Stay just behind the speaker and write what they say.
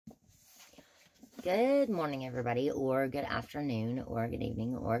Good morning, everybody, or good afternoon, or good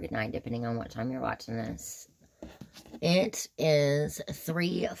evening, or good night, depending on what time you're watching this. It is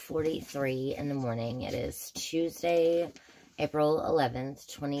 3:43 in the morning. It is Tuesday, April 11th,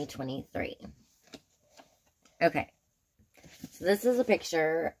 2023. Okay, so this is a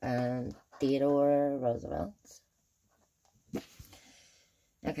picture of Theodore Roosevelt.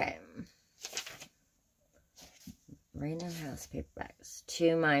 Okay. Random House paperbacks.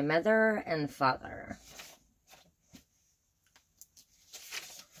 To my mother and father.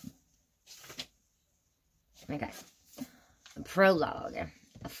 Okay. Prologue.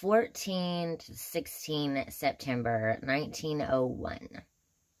 14 to 16 September 1901.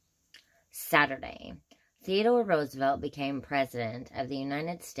 Saturday. Theodore Roosevelt became President of the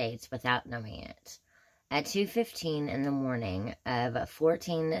United States without knowing it. At 2:15 in the morning of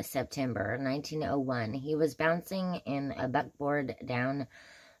 14 September 1901, he was bouncing in a buckboard down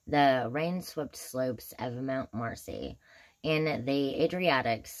the rain-swept slopes of Mount Marcy in the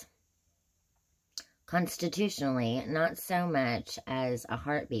Adriatics. Constitutionally, not so much as a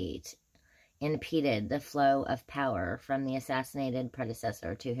heartbeat impeded the flow of power from the assassinated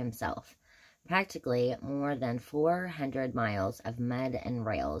predecessor to himself. Practically more than 400 miles of mud and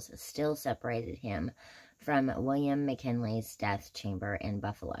rails still separated him from William McKinley's death chamber in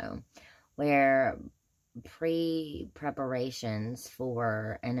Buffalo, where preparations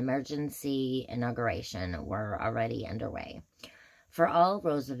for an emergency inauguration were already underway. For all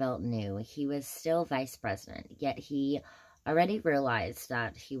Roosevelt knew, he was still vice president, yet he already realized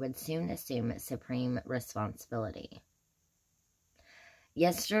that he would soon assume supreme responsibility.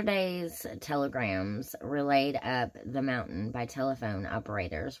 Yesterday's telegrams relayed up the mountain by telephone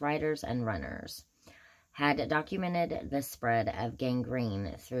operators, riders, and runners had documented the spread of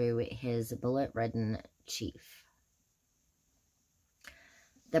gangrene through his bullet-ridden chief.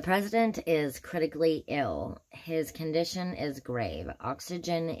 The president is critically ill. His condition is grave.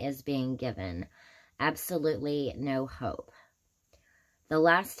 Oxygen is being given. Absolutely no hope. The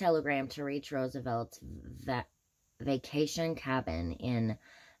last telegram to reach Roosevelt's vacation cabin in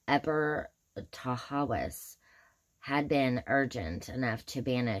Upper Tawas had been urgent enough to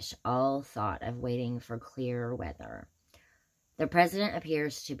banish all thought of waiting for clearer weather. The president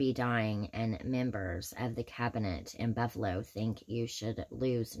appears to be dying, and members of the cabinet in Buffalo think you should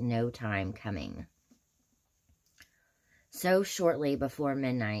lose no time coming. So shortly before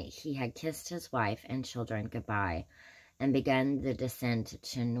midnight, he had kissed his wife and children goodbye and begun the descent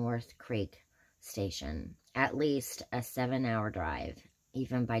to North Creek Station, at least a 7-hour drive,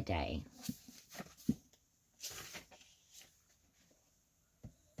 even by day.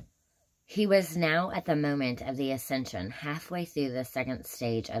 He was now at the moment of the ascension, halfway through the second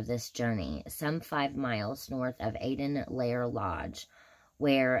stage of this journey, some 5 miles north of Aden Lair Lodge,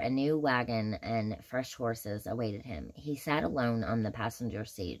 where a new wagon and fresh horses awaited him. He sat alone on the passenger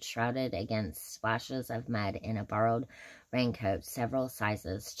seat, shrouded against splashes of mud in a borrowed raincoat several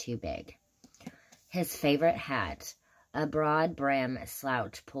sizes too big. His favorite hat, a broad brim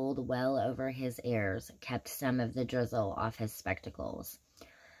slouch pulled well over his ears, kept some of the drizzle off his spectacles.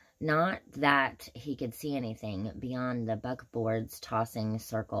 Not that he could see anything beyond the buckboard's tossing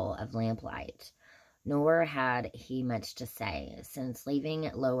circle of lamplight, nor had he much to say, since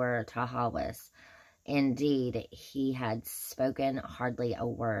leaving Lower Tahawas. Indeed, he had spoken hardly a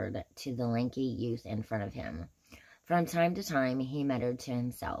word to the lanky youth in front of him. From time to time, he muttered to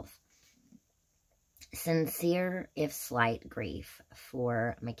himself, sincere, if slight, grief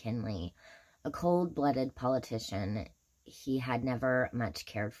for McKinley, a cold-blooded politician he had never much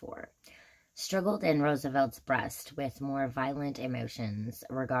cared for, struggled in Roosevelt's breast with more violent emotions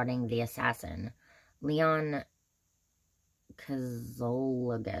regarding the assassin, Leon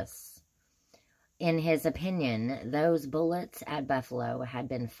Kozolagas. In his opinion, those bullets at Buffalo had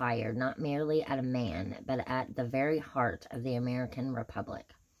been fired not merely at a man, but at the very heart of the American Republic.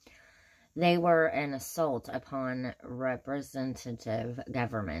 They were an assault upon representative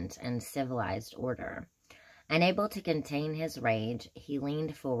government and civilized order. Unable to contain his rage, he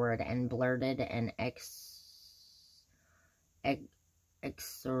leaned forward and blurted an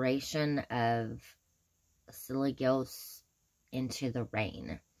exoration of Siligos into the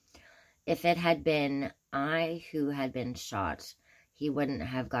rain. If it had been I who had been shot, he wouldn't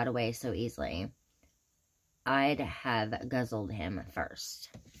have got away so easily. I'd have guzzled him first.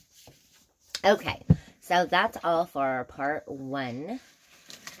 Okay, so that's all for part 1.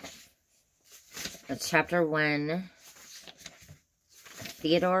 It's chapter 1,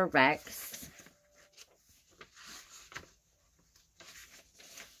 Theodore Rex.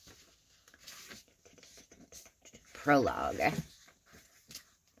 Prologue.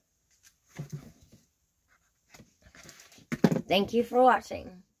 Thank you for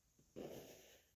watching.